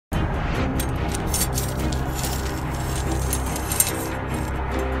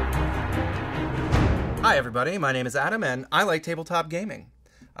Hi everybody, my name is Adam and I like tabletop gaming.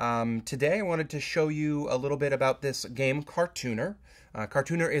 Today I wanted to show you a little bit about this game, Cartooner.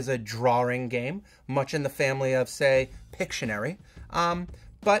 Cartooner is a drawing game, much in the family of, say, Pictionary.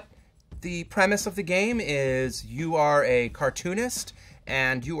 But the premise of the game is you are a cartoonist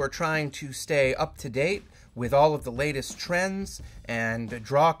and you are trying to stay up to date with all of the latest trends and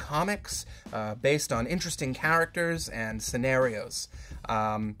draw comics based on interesting characters and scenarios.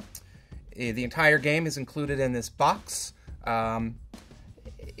 The entire game is included in this box.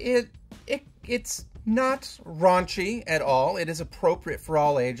 It's not raunchy at all. It is appropriate for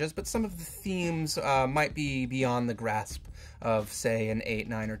all ages, but some of the themes might be beyond the grasp of, say, an 8,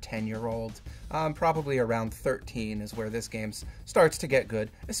 9, or 10-year-old. Probably around 13 is where this game starts to get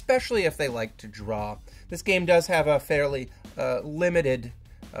good, especially if they like to draw. This game does have a fairly limited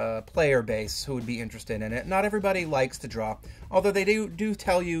player base who would be interested in it. Not everybody likes to draw, although they do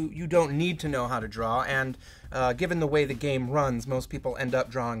tell you you don't need to know how to draw, and given the way the game runs, most people end up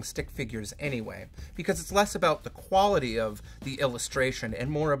drawing stick figures anyway, because it's less about the quality of the illustration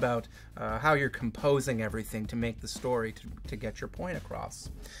and more about how you're composing everything to make the story to get your point across.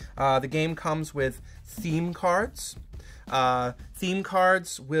 The game comes with theme cards. Theme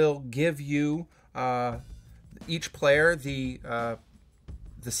cards will give you, each player,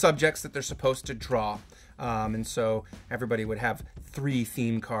 the subjects that they're supposed to draw. And so everybody would have 3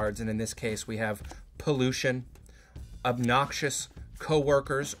 theme cards, and in this case we have pollution, obnoxious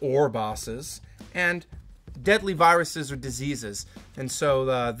co-workers or bosses, and deadly viruses or diseases. And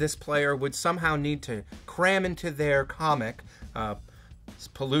so this player would somehow need to cram into their comic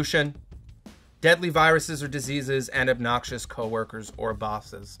pollution, deadly viruses or diseases, and obnoxious co-workers or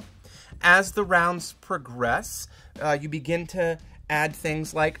bosses. As the rounds progress, you begin to add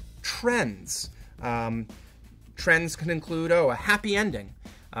things like trends. Trends can include, a happy ending,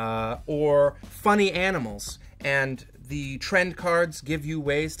 or funny animals, and the trend cards give you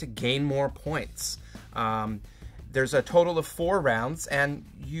ways to gain more points. There's a total of 4 rounds, and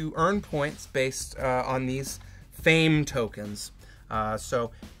you earn points based on these fame tokens.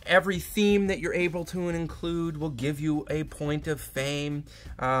 So every theme that you're able to include will give you a point of fame.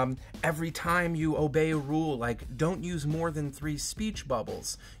 Every time you obey a rule, like don't use more than 3 speech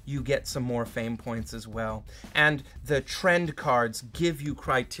bubbles, you get some more fame points as well. And the trend cards give you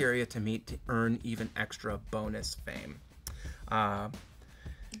criteria to meet to earn even extra bonus fame. The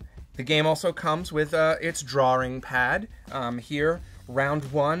game also comes with its drawing pad. Here,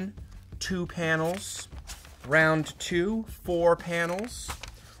 round 1, 2 panels. Round 2, 4 panels.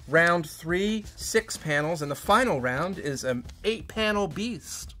 Round 3, 6 panels. And the final round is an 8-panel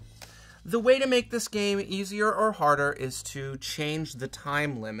beast. The way to make this game easier or harder is to change the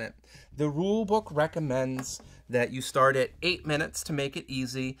time limit. The rule book recommends that you start at 8 minutes to make it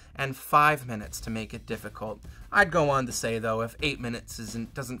easy and 5 minutes to make it difficult. I'd go on to say, though, if 8 minutes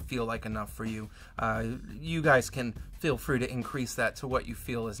doesn't feel like enough for you, you guys can feel free to increase that to what you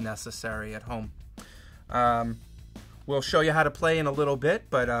feel is necessary at home. We'll show you how to play in a little bit,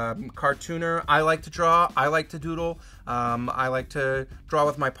 but Cartooner, I like to draw, I like to doodle, I like to draw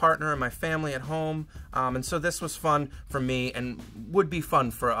with my partner and my family at home, and so this was fun for me and would be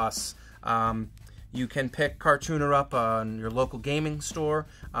fun for us. You can pick Cartooner up on your local gaming store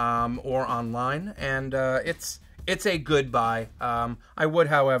or online, and it's a good buy. I would,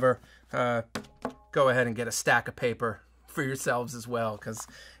 however, go ahead and get a stack of paper for yourselves as well, because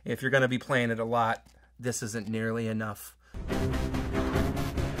if you're going to be playing it a lot, this isn't nearly enough.